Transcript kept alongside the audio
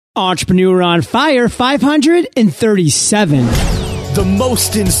Entrepreneur on Fire 537. The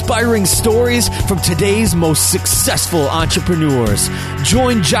most inspiring stories from today's most successful entrepreneurs.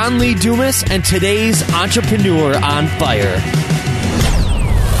 Join John Lee Dumas and today's Entrepreneur on Fire.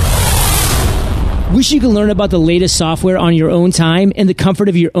 Wish you could learn about the latest software on your own time in the comfort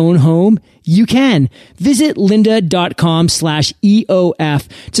of your own home? You can. Visit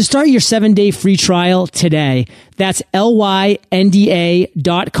lynda.com/EOF to start your 7-day free trial today. That's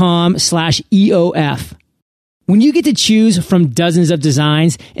LYNDA.com/EOF. When you get to choose from dozens of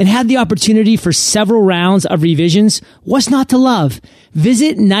designs and have the opportunity for several rounds of revisions, what's not to love?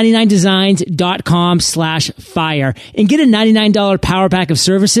 Visit 99designs.com/fire and get a $99 power pack of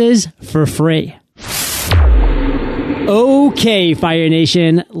services for free. Okay, Fire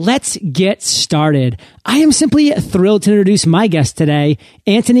Nation, let's get started. I am simply thrilled to introduce my guest today,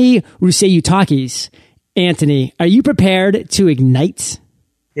 Antony Rousseliotakis. Antony, are you prepared to ignite?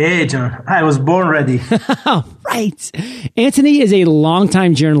 Hey, John. I was born ready. Right. Antony is a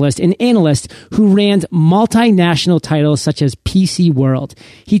longtime journalist and analyst who ran multinational titles such as PC World.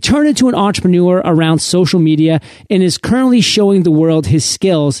 He turned into an entrepreneur around social media and is currently showing the world his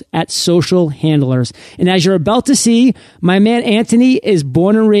skills at social handlers. And as you're about to see, my man Antony is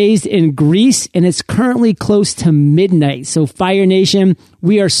born and raised in Greece, and it's currently close to midnight. So Fire Nation,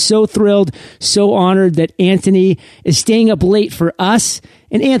 we are so thrilled, so honored that Antony is staying up late for us.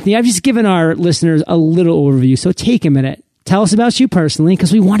 And Antony, I've just given our listeners a little overview, so take a minute. Tell us about you personally,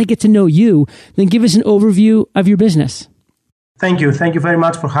 because we want to get to know you. Then give us an overview of your business. Thank you. Thank you very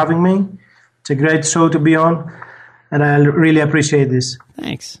much for having me. It's a great show to be on, and I really appreciate this.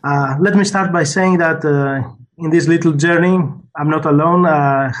 Thanks. Let me start by saying that in this little journey, I'm not alone.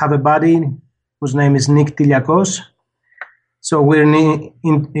 I have a buddy whose name is Nick Tiliakos. So we're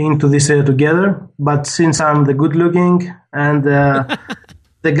into this together. But since I'm the good-looking and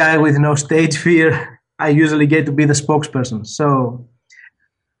the guy with no stage fear, I usually get to be the spokesperson. So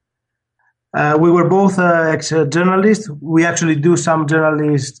we were both ex-journalists. We actually do some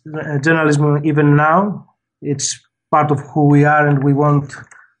journalism even now. It's part of who we are, and we won't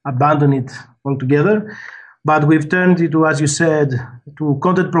abandon it altogether. But we've turned into, as you said, to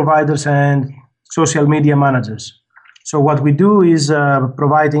content providers and social media managers. So what we do is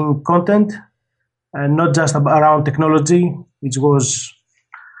providing content, not just around technology, which was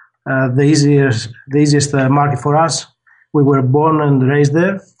the easiest market for us. We were born and raised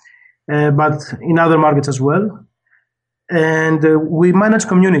there, but in other markets as well. And we manage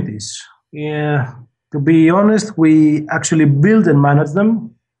communities. To be honest, we actually build and manage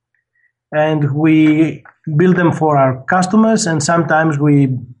them. And we build them for our customers, and sometimes we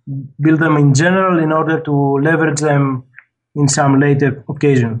build them in general in order to leverage them in some later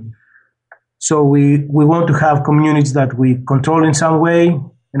occasion. So we want to have communities that we control in some way,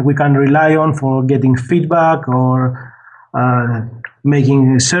 and we can rely on for getting feedback or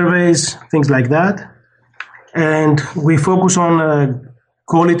making surveys, things like that. And we focus on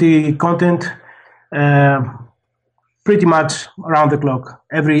quality content pretty much around the clock,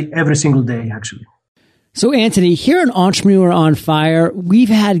 every single day, actually. So, Antony, here at Entrepreneur on Fire, we've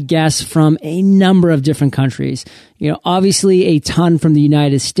had guests from a number of different countries. You know, obviously a ton from the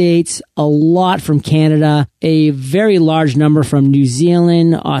United States, a lot from Canada, a very large number from New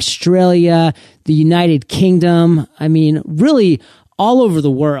Zealand, Australia, the United Kingdom. I mean, really all over the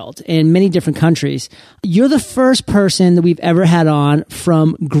world in many different countries. You're the first person that we've ever had on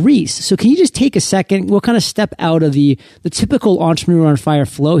from Greece. So can you just take a second? We'll kind of step out of the typical Entrepreneur on Fire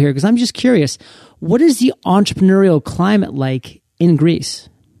flow here, because I'm just curious. What is the entrepreneurial climate like in Greece?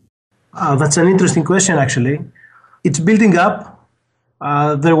 That's an interesting question, actually. It's building up.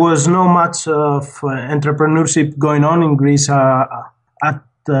 There was no much of entrepreneurship going on in Greece at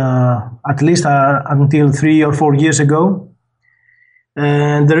least until 3 or 4 years ago.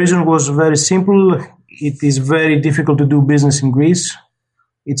 And the reason was very simple. It is very difficult to do business in Greece.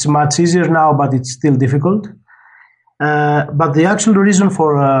 It's much easier now, but it's still difficult. But the actual reason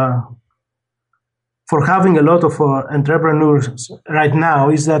for having a lot of entrepreneurs right now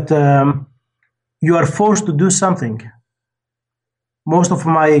is that you are forced to do something. Most of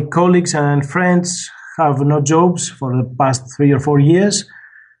my colleagues and friends have no jobs for the past 3 or 4 years.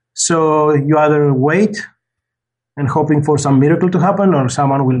 So you either wait and hoping for some miracle to happen, or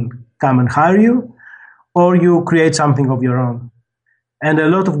someone will come and hire you, or you create something of your own. And a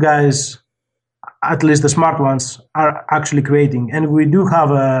lot of guys, at least the smart ones, are actually creating. And we do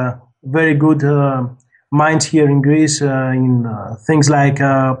have a very good minds here in Greece in things like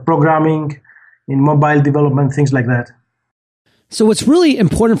programming, in mobile development, things like that. So what's really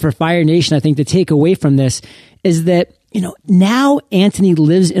important for Fire Nation, I think, to take away from this is that now Antony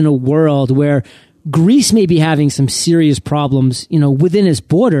lives in a world where Greece may be having some serious problems, within its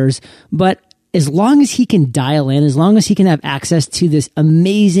borders, but as long as he can dial in, as long as he can have access to this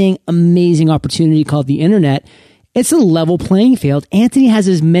amazing, amazing opportunity called the internet, it's a level playing field. Antony has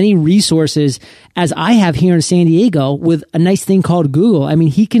as many resources as I have here in San Diego with a nice thing called Google. I mean,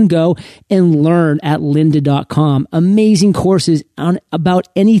 he can go and learn at lynda.com, amazing courses about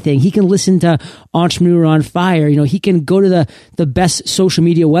anything. He can listen to Entrepreneur on Fire. He can go to the best social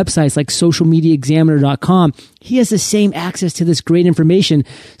media websites like socialmediaexaminer.com. He has the same access to this great information.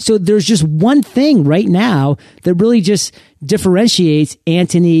 So there's just one thing right now that really just differentiates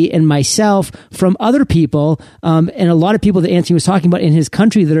Antony and myself from other people, and a lot of people that Antony was talking about in his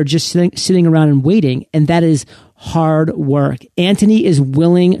country that are just sitting around and waiting, and that is hard work. Antony is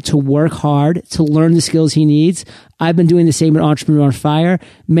willing to work hard to learn the skills he needs. I've been doing the same at Entrepreneur on Fire.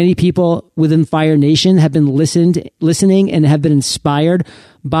 Many people within Fire Nation have been listening and have been inspired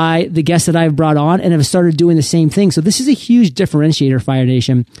by the guests that I've brought on and have started doing the same thing. So this is a huge differentiator, Fire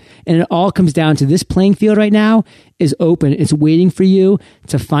Nation. And it all comes down to this playing field right now is open. It's waiting for you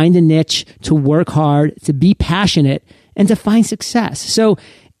to find a niche, to work hard, to be passionate, and to find success. So,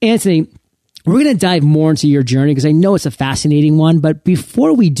 Antony, we're going to dive more into your journey because I know it's a fascinating one. But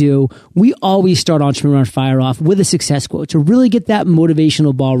before we do, we always start Entrepreneur on Fire off with a success quote to really get that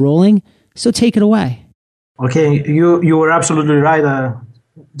motivational ball rolling. So take it away. Okay, you were absolutely right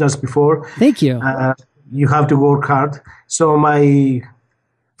just before. Thank you. You have to work hard. So my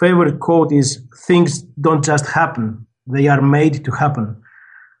favorite quote is, things don't just happen. They are made to happen.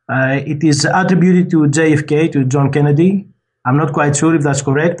 It is attributed to JFK, to John Kennedy. I'm not quite sure if that's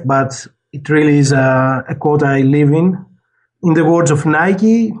correct, but it really is a quote I live in. In the words of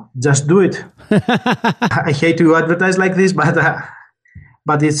Nike, just do it. I hate to advertise like this,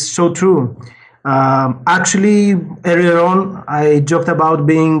 but it's so true. Actually, earlier on, I joked about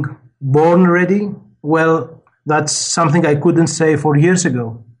being born ready. Well, that's something I couldn't say 4 years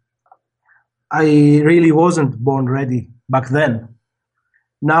ago. I really wasn't born ready back then.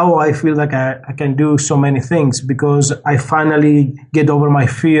 Now I feel like I can do so many things because I finally get over my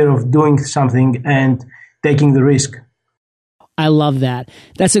fear of doing something and taking the risk. I love that.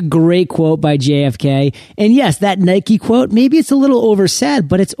 That's a great quote by JFK. And yes, that Nike quote, maybe it's a little oversaid,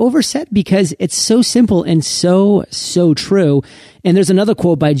 but it's oversaid because it's so simple and so true. And there's another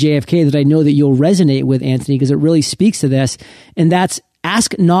quote by JFK that I know that you'll resonate with, Antony, because it really speaks to this. And that's,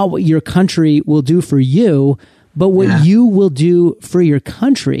 ask not what your country will do for you, but what you will do for your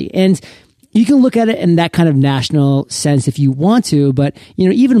country. And you can look at it in that kind of national sense if you want to, but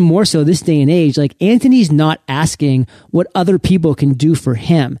even more so this day and age, like Antony's not asking what other people can do for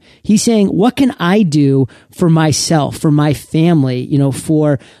him. He's saying, what can I do for myself, for my family,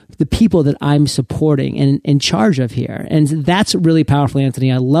 for the people that I'm supporting and in charge of here. And that's really powerful,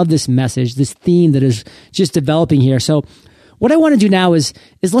 Antony. I love this message, this theme that is just developing here. So what I want to do now is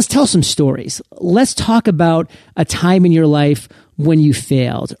let's tell some stories. Let's talk about a time in your life when you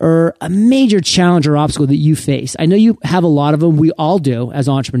failed or a major challenge or obstacle that you faced. I know you have a lot of them. We all do as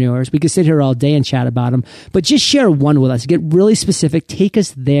entrepreneurs. We could sit here all day and chat about them, but just share one with us. Get really specific. Take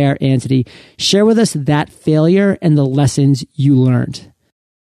us there, Antony. Share with us that failure and the lessons you learned.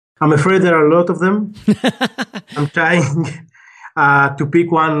 I'm afraid there are a lot of them. I'm trying to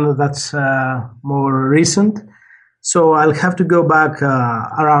pick one that's more recent. So I'll have to go back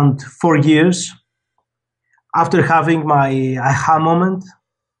around 4 years after having my aha moment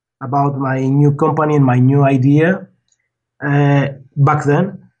about my new company and my new idea. Back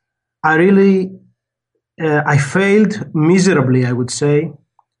then, I failed miserably, I would say.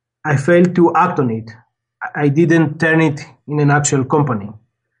 I failed to act on it. I didn't turn it in an actual company.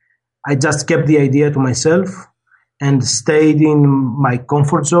 I just kept the idea to myself and stayed in my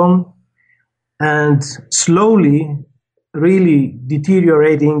comfort zone, and slowly, really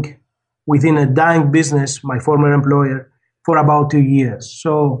deteriorating within a dying business, my former employer, for about 2 years.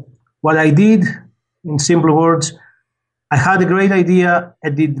 So what I did, in simple words, I had a great idea, I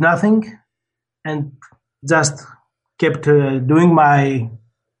did nothing, and just kept doing my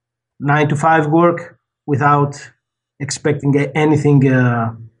 9-to-5 work without expecting anything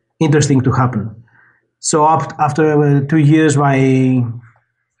interesting to happen. So after 2 years, my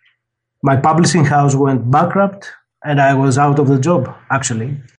publishing house went bankrupt and I was out of the job,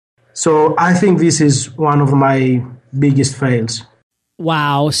 actually. So I think this is one of my biggest fails.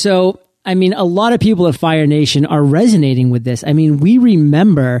 Wow. So I mean, a lot of people at Fire Nation are resonating with this. I mean, we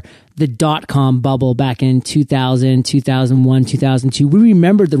remember the dot-com bubble back in 2000, 2001, 2002. We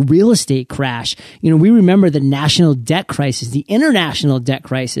remember the real estate crash. We remember the national debt crisis, the international debt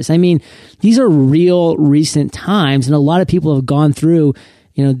crisis. I mean, these are real recent times, and a lot of people have gone through,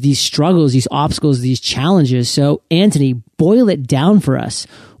 these struggles, these obstacles, these challenges. So, Antony, boil it down for us.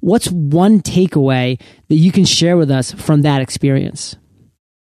 What's one takeaway that you can share with us from that experience?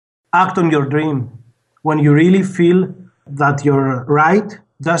 Act on your dream. When you really feel that you're right,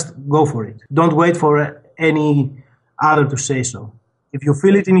 just go for it. Don't wait for any other to say so. If you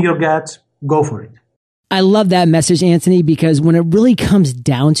feel it in your gut, go for it. I love that message, Antony, because when it really comes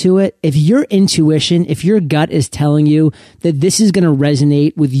down to it, if your intuition, if your gut is telling you that this is going to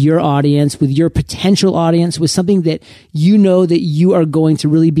resonate with your audience, with your potential audience, with something that you know that you are going to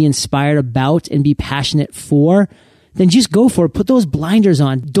really be inspired about and be passionate for, then just go for it. Put those blinders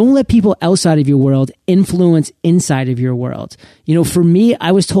on. Don't let people outside of your world influence inside of your world. For me,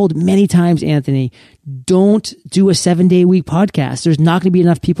 I was told many times, Antony, don't do a 7-day-a-week podcast. There's not going to be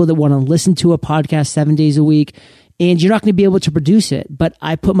enough people that want to listen to a podcast 7 days a week, and you're not going to be able to produce it. But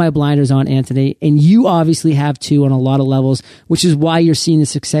I put my blinders on, Antony, and you obviously have too on a lot of levels, which is why you're seeing the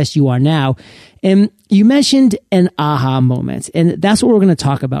success you are now. And you mentioned an aha moment, and that's what we're going to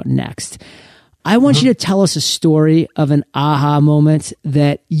talk about next. I want you to tell us a story of an aha moment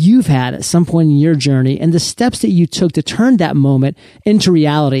that you've had at some point in your journey and the steps that you took to turn that moment into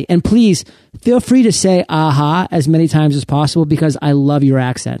reality. And please feel free to say aha as many times as possible because I love your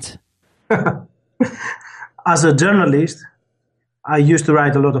accent. As a journalist, I used to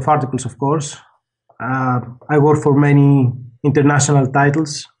write a lot of articles, of course. I worked for many international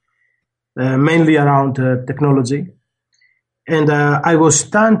titles, mainly around technology. And I was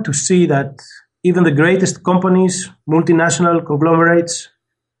stunned to see that even the greatest companies, multinational conglomerates,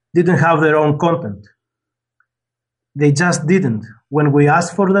 didn't have their own content. They just didn't. When we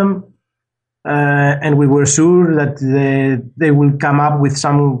asked for them, and we were sure that they will come up with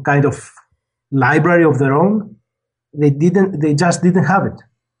some kind of library of their own, they just didn't have it.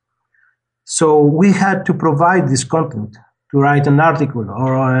 So we had to provide this content to write an article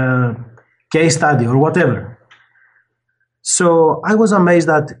or a case study or whatever. So I was amazed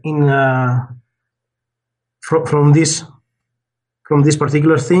that from this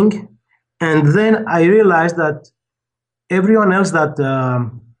particular thing, and then I realized that everyone else that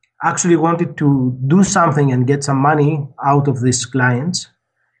actually wanted to do something and get some money out of these clients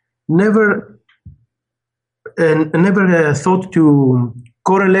never thought to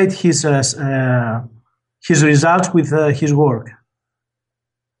correlate his results with his work.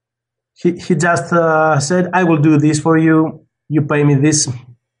 He just said, "I will do this for you. You pay me this.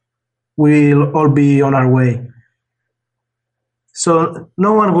 We'll all be on our way." So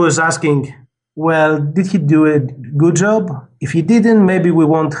no one was asking, well, did he do a good job? If he didn't, maybe we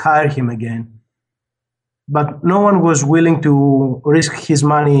won't hire him again. But no one was willing to risk his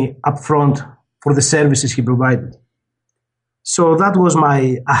money up front for the services he provided. So that was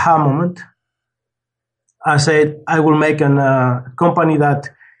my aha moment. I said, I will make a company that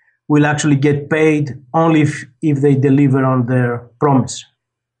will actually get paid only if they deliver on their promise.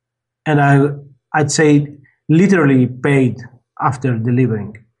 And I'd say literally paid after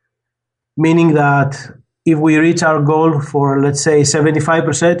delivering, meaning that if we reach our goal for, let's say,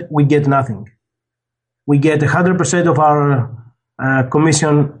 75%, we get nothing. We get 100% of our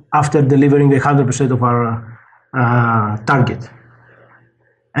commission after delivering 100% of our target.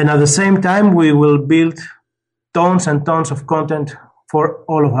 And at the same time, we will build tons and tons of content for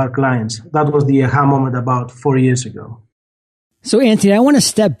all of our clients. That was the aha moment about 4 years ago. So, Antony, I want to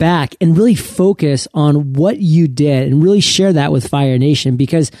step back and really focus on what you did and really share that with Fire Nation,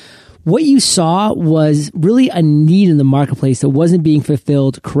 because what you saw was really a need in the marketplace that wasn't being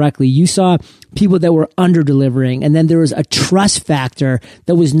fulfilled correctly. You saw people that were under-delivering, and then there was a trust factor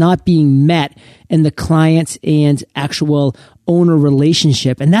that was not being met in the client and actual owner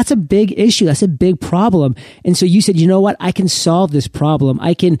relationship. And that's a big issue. That's a big problem. And so you said, you know what? I can solve this problem.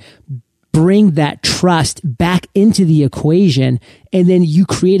 I can bring that trust back into the equation. And then you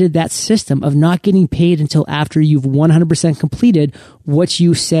created that system of not getting paid until after you've 100% completed what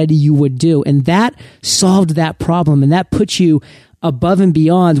you said you would do. And that solved that problem. And that put you above and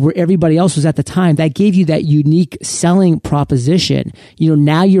beyond where everybody else was at the time. That gave you that unique selling proposition.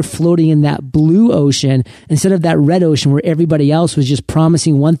 Now you're floating in that blue ocean instead of that red ocean where everybody else was just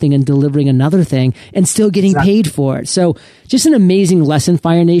promising one thing and delivering another thing and still getting paid for it. So just an amazing lesson,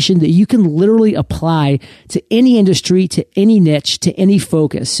 Fire Nation, that you can literally apply to any industry, to any niche, to any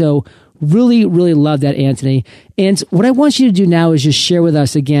focus. So really, really love that, Antony. And what I want you to do now is just share with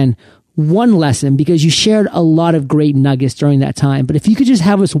us again, one lesson, because you shared a lot of great nuggets during that time, but if you could just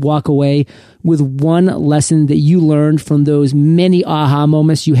have us walk away with one lesson that you learned from those many aha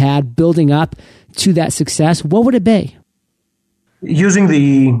moments you had building up to that success, what would it be? Using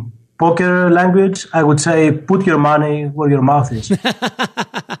the poker language, I would say, put your money where your mouth is.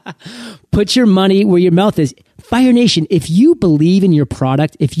 Put your money where your mouth is. Fire Nation, if you believe in your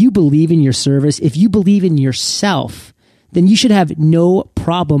product, if you believe in your service, if you believe in yourself, then you should have no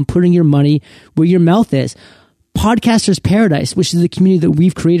problem putting your money where your mouth is. Podcasters Paradise, which is the community that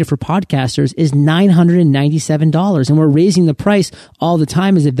we've created for podcasters, is $997. And we're raising the price all the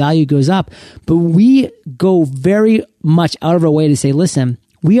time as the value goes up. But we go very much out of our way to say, listen,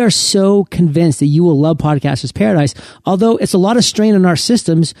 we are so convinced that you will love Podcasters Paradise, although it's a lot of strain on our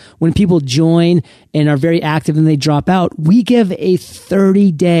systems when people join and are very active and they drop out. We give a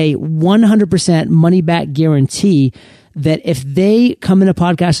 30-day, 100% money-back guarantee that if they come into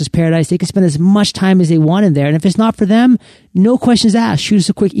Podcasters Paradise, they can spend as much time as they want in there. And if it's not for them, no questions asked. Shoot us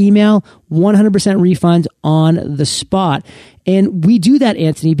a quick email, 100% refund on the spot. And we do that,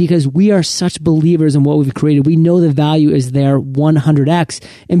 Antony, because we are such believers in what we've created. We know the value is there 100x.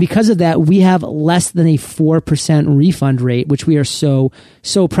 And because of that, we have less than a 4% refund rate, which we are so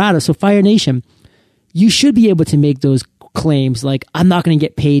proud of. So Fire Nation, you should be able to make those claims like, I'm not going to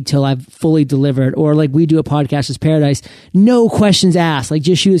get paid till I've fully delivered, or like we do at Podcasters Paradise, no questions asked, like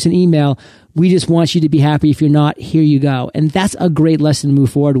just shoot us an email. We just want you to be happy. If you're not, here you go. And that's a great lesson to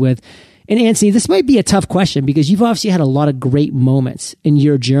move forward with. And Antony, this might be a tough question because you've obviously had a lot of great moments in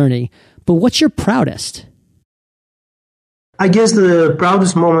your journey, but what's your proudest? I guess the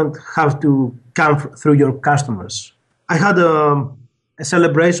proudest moment have to come through your customers. I had a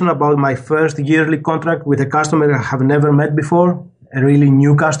celebration about my first yearly contract with a customer I have never met before, a really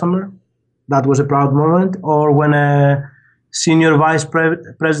new customer. That was a proud moment. Or when a senior vice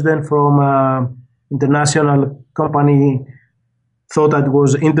president from an international company thought that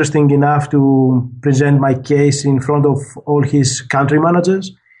was interesting enough to present my case in front of all his country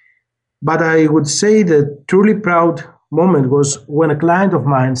managers. But I would say the truly proud moment was when a client of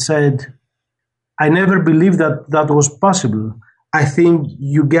mine said, I never believed that that was possible. I think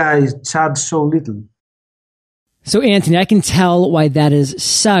you guys charge so little. So, Antony, I can tell why that is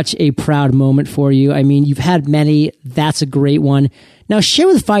such a proud moment for you. I mean, you've had many. That's a great one. Now, share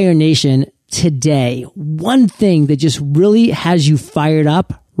with Fire Nation today one thing that just really has you fired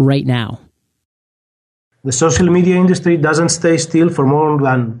up right now. The social media industry doesn't stay still for more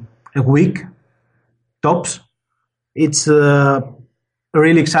than a week, tops. It's a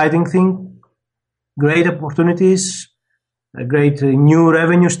really exciting thing. Great opportunities. Great new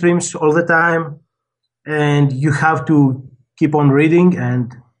revenue streams all the time, and you have to keep on reading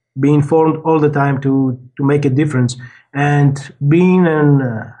and be informed all the time to make a difference. And being an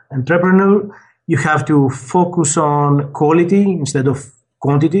entrepreneur, you have to focus on quality instead of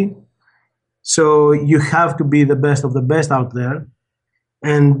quantity. So you have to be the best of the best out there.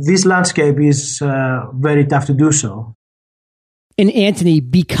 And this landscape is very tough to do so. And Antony,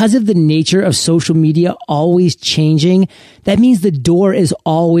 because of the nature of social media always changing, that means the door is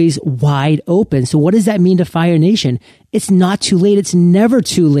always wide open. So what does that mean to Fire Nation? It's not too late. It's never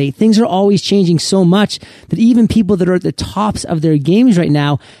too late. Things are always changing so much that even people that are at the tops of their games right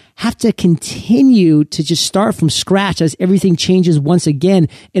now have to continue to just start from scratch as everything changes once again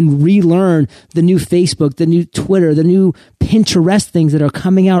and relearn the new Facebook, the new Twitter, the new Pinterest things that are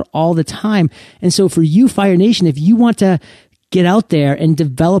coming out all the time. And so for you, Fire Nation, if you want to get out there and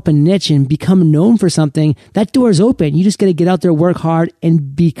develop a niche and become known for something, that door is open. You just got to get out there, work hard,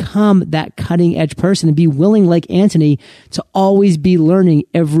 and become that cutting edge person and be willing, like Antony, to always be learning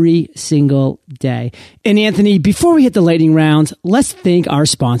every single day. And Antony, before we hit the lightning round, let's thank our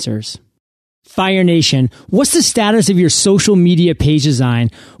sponsors. Fire Nation, what's the status of your social media page design?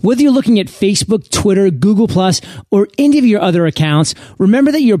 Whether you're looking at Facebook, Twitter, Google+, or any of your other accounts,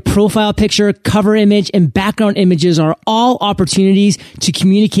 remember that your profile picture, cover image, and background images are all opportunities to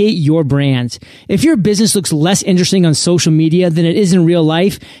communicate your brand. If your business looks less interesting on social media than it is in real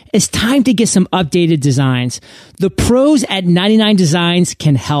life, it's time to get some updated designs. The pros at 99 Designs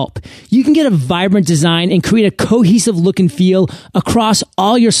can help. You can get a vibrant design and create a cohesive look and feel across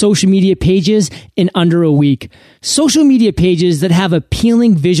all your social media pages in under a week. Social media pages that have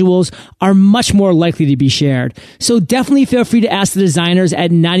appealing visuals are much more likely to be shared. So definitely feel free to ask the designers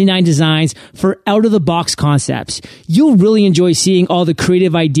at 99 Designs for out-of-the-box concepts. You'll really enjoy seeing all the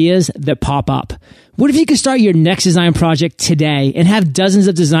creative ideas that pop up. What if you could start your next design project today and have dozens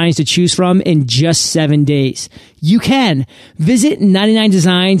of designs to choose from in just 7 days? You can. Visit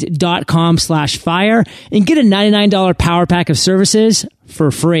 99designs.com/fire and get a $99 power pack of services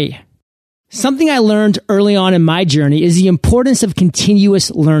for free. Something I learned early on in my journey is the importance of continuous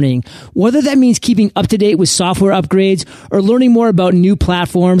learning. Whether that means keeping up to date with software upgrades or learning more about new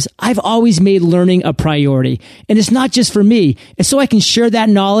platforms, I've always made learning a priority. And it's not just for me, it's so I can share that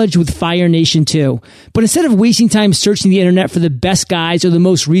knowledge with Fire Nation too. But instead of wasting time searching the internet for the best guides or the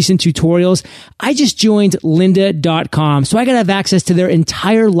most recent tutorials, I just joined lynda.com so I could have access to their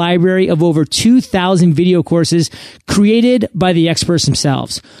entire library of over 2,000 video courses created by the experts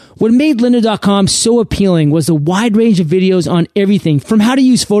themselves. What made lynda.com so appealing was the wide range of videos on everything from how to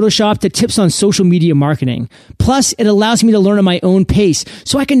use Photoshop to tips on social media marketing. Plus, it allows me to learn at my own pace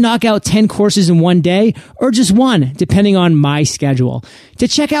so I can knock out 10 courses in one day or just one, depending on my schedule. To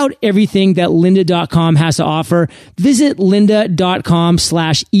check out everything that lynda.com has to offer, visit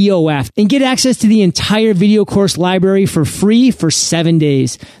lynda.com/EOF and get access to the entire video course library for free for 7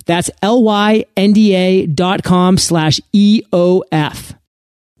 days. That's lynda.com/EOF.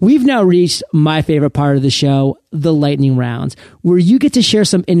 We've now reached my favorite part of the show, the lightning round, where you get to share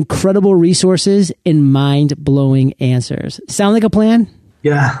some incredible resources and mind-blowing answers. Sound like a plan?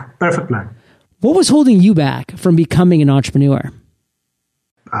 Yeah, perfect plan. What was holding you back from becoming an entrepreneur?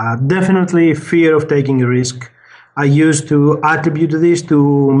 Definitely fear of taking a risk. I used to attribute this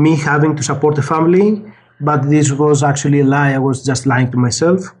to me having to support a family, but this was actually a lie. I was just lying to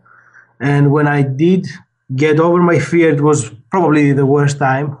myself. And when I did get over my fear, it was probably the worst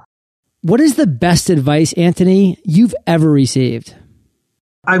time. What is the best advice, Antony, you've ever received?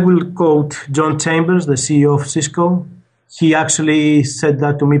 I will quote John Chambers, the CEO of Cisco. He actually said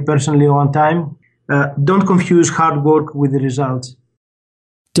that to me personally one time. Don't confuse hard work with the results.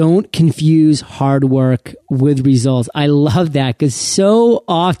 Don't confuse hard work with results. I love that because so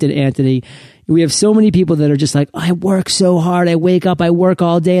often, Antony, we have so many people that are just like, I work so hard. I wake up, I work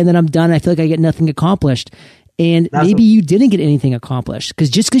all day, and then I'm done. I feel like I get nothing accomplished. And maybe you didn't get anything accomplished because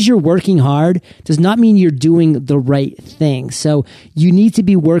just because you're working hard does not mean you're doing the right thing. So you need to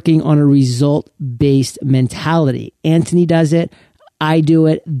be working on a result-based mentality. Antony does it. I do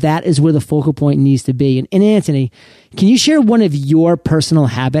it. That is where the focal point needs to be. And Antony, can you share one of your personal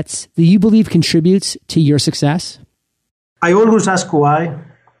habits that you believe contributes to your success? I always ask why,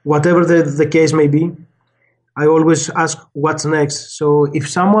 whatever the case may be. I always ask what's next. So if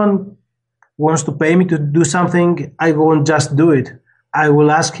someone wants to pay me to do something, I won't just do it. I will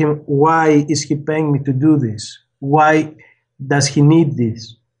ask him, why is he paying me to do this? Why does he need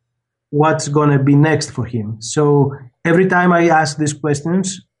this? What's going to be next for him? So every time I ask these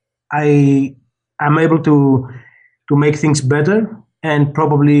questions, I'm able to make things better and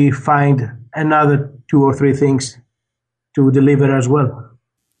probably find another 2 or 3 things to deliver as well.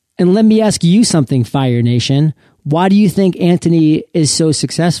 And let me ask you something, Fire Nation. Why do you think Antony is so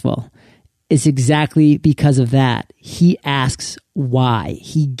successful? It's exactly because of that. He asks why.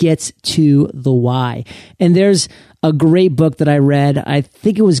 He gets to the why. And there's a great book that I read. I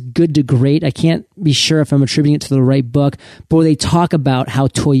think it was Good to Great. I can't be sure if I'm attributing it to the right book, but where they talk about how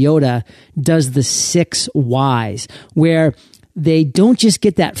Toyota does the 6 whys, where they don't just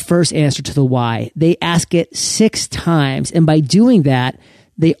get that first answer to the why. They ask it 6 times. And by doing that,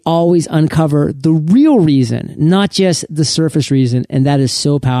 they always uncover the real reason, not just the surface reason. And that is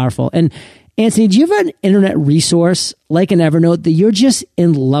so powerful. And Antony, do you have an internet resource like an Evernote that you're just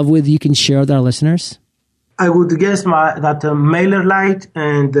in love with you can share with our listeners? I would guess that MailerLite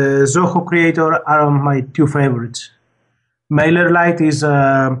and Zoho Creator are my 2 favorites. MailerLite is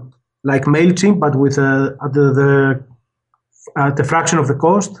like MailChimp, but with the fraction of the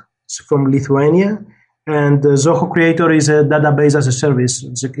cost. It's from Lithuania. And Zoho Creator is a database as a service.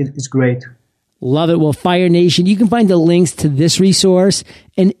 It's great. Love it. Well, Fire Nation, you can find the links to this resource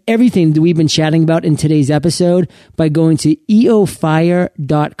and everything that we've been chatting about in today's episode by going to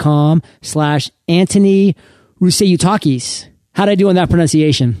eofire.com/Antony Rousseliotakis. How'd I do on that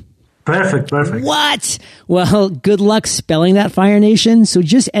pronunciation? Perfect. What? Well, good luck spelling that, Fire Nation. So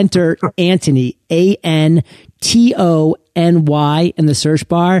just enter Antony, Antony, in the search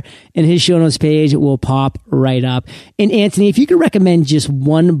bar, and his show notes page will pop right up. And Antony, if you could recommend just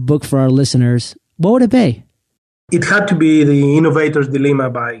one book for our listeners, what would it be? It had to be The Innovator's Dilemma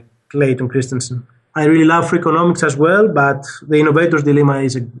by Clayton Christensen. I really love Freakonomics as well, but The Innovator's Dilemma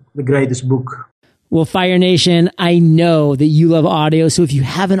is the greatest book. Well, Fire Nation, I know that you love audio, so if you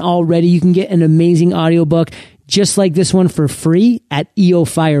haven't already, you can get an amazing audiobook just like this one for free at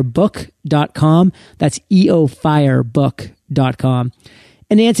eofirebook.com. That's eofirebook.com.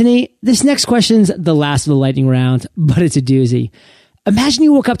 And Antony, this next question's the last of the lightning round, but it's a doozy. Imagine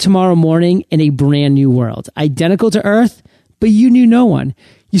you woke up tomorrow morning in a brand new world, identical to Earth, but you knew no one.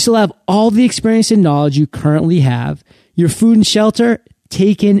 You still have all the experience and knowledge you currently have. Your food and shelter,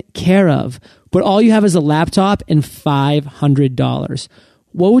 taken care of. But all you have is a laptop and $500.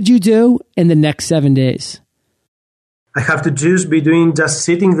 What would you do in the next 7 days? I have to choose between just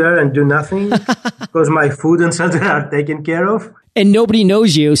sitting there and do nothing because my food and something are taken care of. And nobody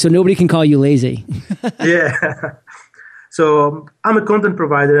knows you, so nobody can call you lazy. Yeah. So I'm a content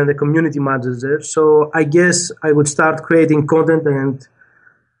provider and a community manager. So I guess I would start creating content and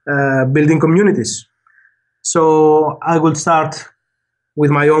building communities. So I will start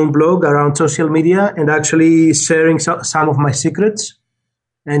with my own blog around social media and actually sharing some of my secrets.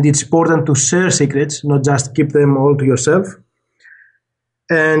 And it's important to share secrets, not just keep them all to yourself.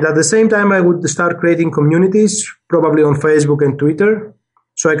 And at the same time, I would start creating communities, probably on Facebook and Twitter,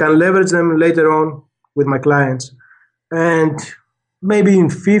 so I can leverage them later on with my clients. And maybe in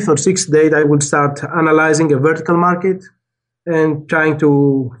 5th or 6th date, I would start analyzing a vertical market and trying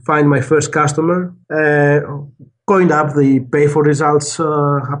to find my first customer, going up the pay for results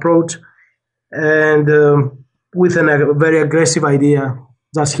approach, and with a very aggressive idea,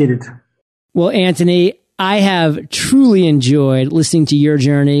 just hit it. Well, Antony, I have truly enjoyed listening to your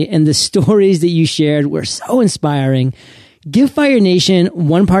journey, and the stories that you shared were so inspiring. Give Fire Nation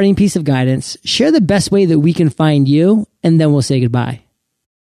one parting piece of guidance. Share the best way that we can find you, and then we'll say goodbye.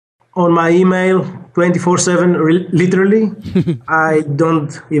 On my email, 24/7, literally. I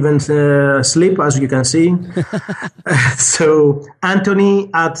don't even sleep, as you can see. So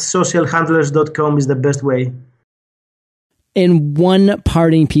Antony@socialhandlers.com is the best way. And one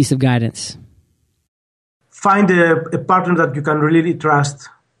parting piece of guidance. Find a partner that you can really trust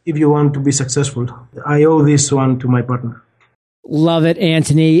if you want to be successful. I owe this one to my partner. Love it,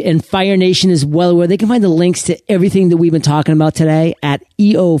 Antony. And Fire Nation is well aware. They can find the links to everything that we've been talking about today at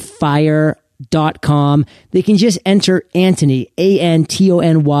eofire.com. They can just enter Antony,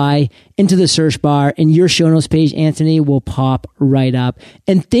 Antony, into the search bar, and your show notes page, Antony, will pop right up.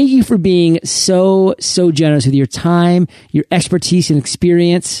 And thank you for being so generous with your time, your expertise and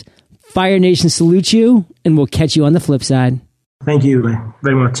experience. Fire Nation salutes you, and we'll catch you on the flip side. Thank you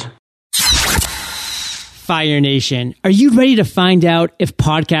very much. Fire Nation, are you ready to find out if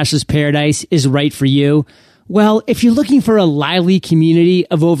Podcasters Paradise is right for you? Well, if you're looking for a lively community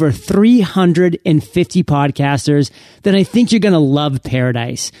of over 350 podcasters, then I think you're going to love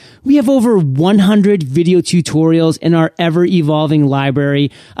Paradise. We have over 100 video tutorials in our ever-evolving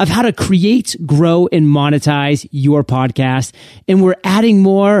library of how to create, grow, and monetize your podcast, and we're adding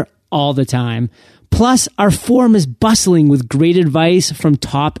more all the time. Plus, our forum is bustling with great advice from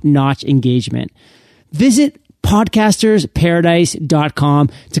top-notch engagement. Visit podcastersparadise.com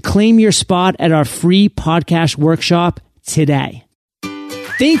to claim your spot at our free podcast workshop today.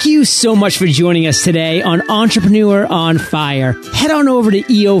 Thank you so much for joining us today on Entrepreneur on Fire. Head on over to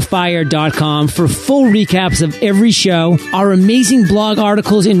eofire.com for full recaps of every show, our amazing blog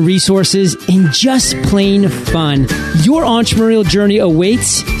articles and resources, and just plain fun. Your entrepreneurial journey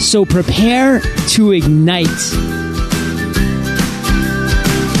awaits, so prepare to ignite.